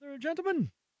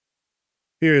gentlemen."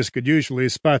 Pierce could usually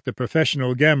spot the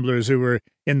professional gamblers who were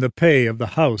in the pay of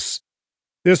the house.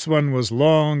 This one was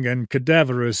long and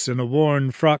cadaverous in a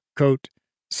worn frock coat,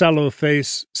 sallow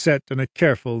face set in a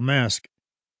careful mask.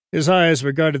 His eyes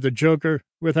regarded the joker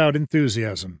without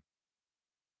enthusiasm.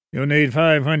 "You'll need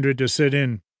 500 to sit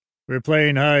in. We're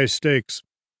playing high stakes."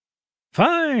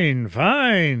 "Fine,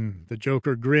 fine," the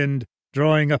joker grinned,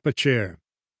 drawing up a chair.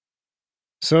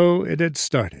 So it had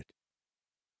started.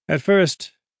 At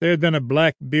first, there had been a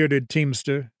black-bearded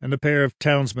teamster and a pair of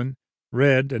townsmen,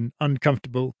 red and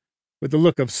uncomfortable, with the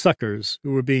look of suckers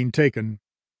who were being taken.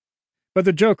 But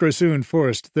the joker soon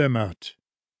forced them out.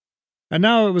 And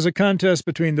now it was a contest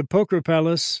between the Poker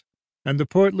Palace and the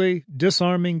portly,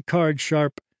 disarming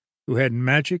card-sharp who had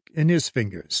magic in his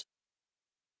fingers.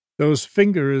 Those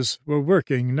fingers were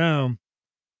working now.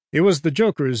 It was the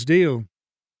joker's deal.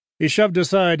 He shoved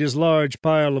aside his large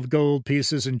pile of gold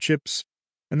pieces and chips,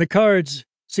 and the cards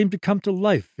seemed to come to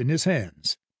life in his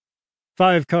hands.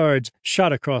 5 cards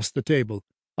shot across the table,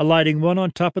 alighting one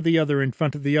on top of the other in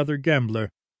front of the other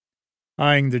gambler.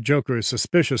 Eyeing the joker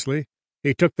suspiciously,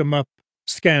 he took them up,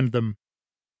 scanned them.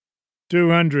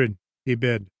 200, he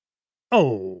bid.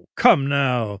 "Oh, come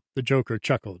now," the joker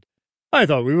chuckled. "I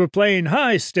thought we were playing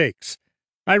high stakes.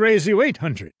 I raise you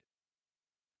 800.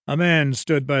 A man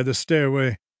stood by the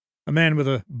stairway, a man with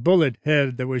a bullet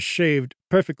head that was shaved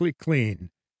perfectly clean,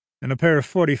 and a pair of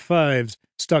 .45s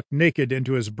stuck naked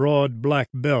into his broad black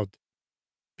belt.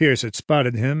 Pierce had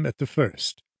spotted him at the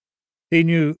first. He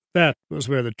knew that was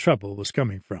where the trouble was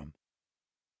coming from.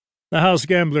 The house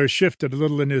gambler shifted a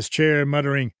little in his chair,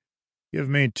 muttering, "Give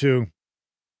me 2.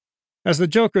 As the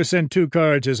joker sent 2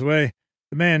 cards his way,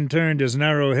 the man turned his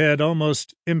narrow head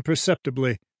almost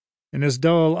imperceptibly, and his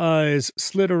dull eyes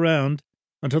slid around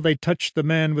until they touched the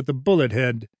man with the bullet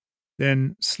head,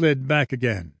 then slid back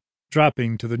again,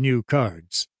 dropping to the new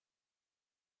cards.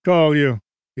 "Call you,"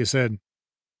 he said.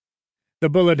 The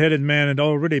bullet-headed man had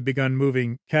already begun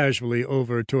moving casually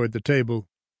over toward the table.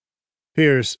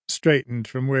 Pierce straightened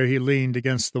from where he leaned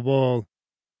against the wall.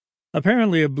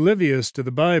 Apparently oblivious to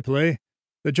the byplay,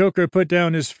 the joker put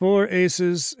down his 4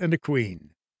 aces and a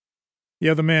queen. The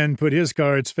other man put his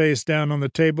cards face down on the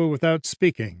table without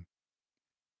speaking.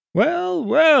 "Well,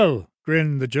 well,"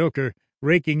 grinned the joker,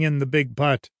 raking in the big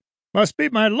pot. "Must be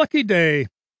my lucky day."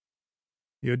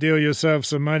 "You deal yourself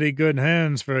some mighty good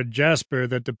hands for a jasper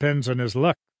that depends on his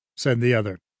luck," said the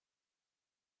other.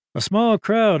 A small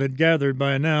crowd had gathered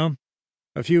by now.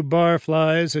 A few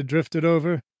barflies had drifted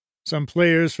over. Some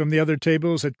players from the other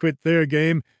tables had quit their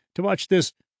game to watch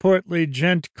this portly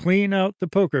gent clean out the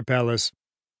Poker Palace.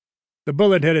 The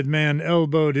bullet-headed man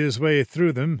elbowed his way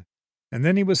through them, and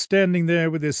then he was standing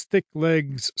there with his thick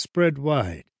legs spread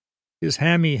wide, his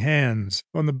hammy hands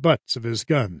on the butts of his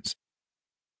guns.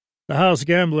 The house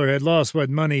gambler had lost what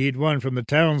money he'd won from the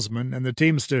townsman and the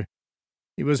teamster.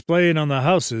 He was playing on the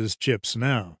house's chips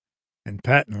now, and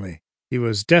patently he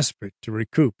was desperate to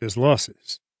recoup his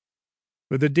losses.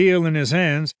 With the deal in his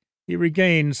hands, he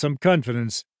regained some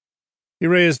confidence. He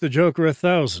raised the joker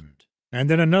 1,000, and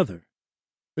then another.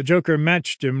 The joker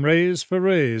matched him raise for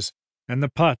raise, and the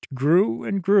pot grew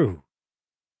and grew.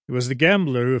 It was the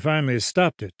gambler who finally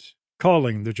stopped it,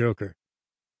 calling the joker.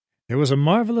 There was a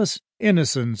marvelous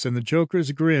innocence in the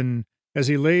joker's grin as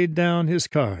he laid down his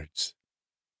cards.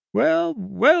 "Well,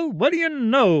 well, what do you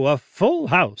know? A full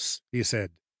house," he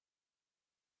said.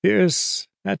 Pierce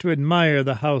had to admire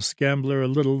the house gambler a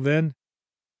little then.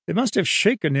 It must have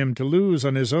shaken him to lose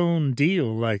on his own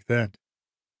deal like that.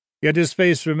 Yet his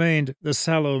face remained the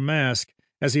sallow mask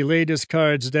as he laid his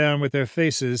cards down with their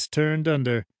faces turned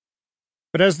under.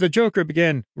 But as the joker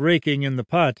began raking in the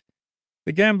pot,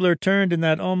 the gambler turned in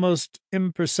that almost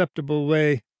imperceptible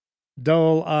way,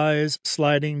 dull eyes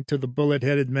sliding to the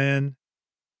bullet-headed man.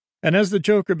 And as the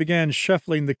joker began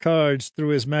shuffling the cards through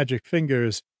his magic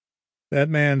fingers, that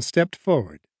man stepped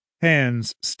forward,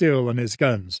 hands still on his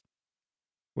guns.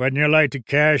 "Wouldn't you like to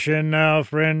cash in now,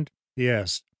 friend?" he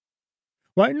asked.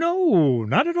 "Why, no,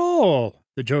 not at all,"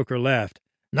 the joker laughed.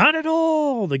 "Not at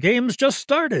all. The game's just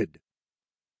started."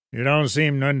 "You don't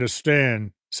seem to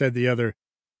understand," said the other,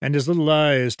 and his little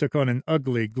eyes took on an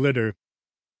ugly glitter.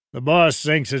 "The boss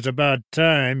thinks it's about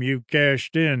time you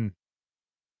cashed in."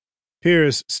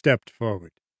 Pierce stepped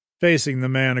forward, facing the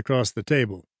man across the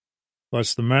table.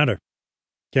 "What's the matter?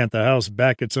 Can't the house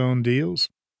back its own deals?"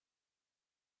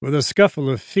 With a scuffle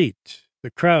of feet,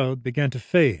 the crowd began to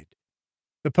fade.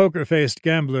 The poker-faced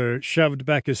gambler shoved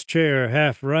back his chair,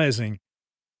 half rising.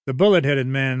 The bullet-headed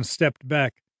man stepped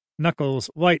back, knuckles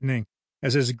whitening,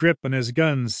 as his grip on his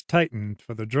guns tightened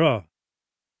for the draw.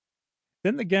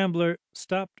 Then the gambler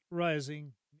stopped rising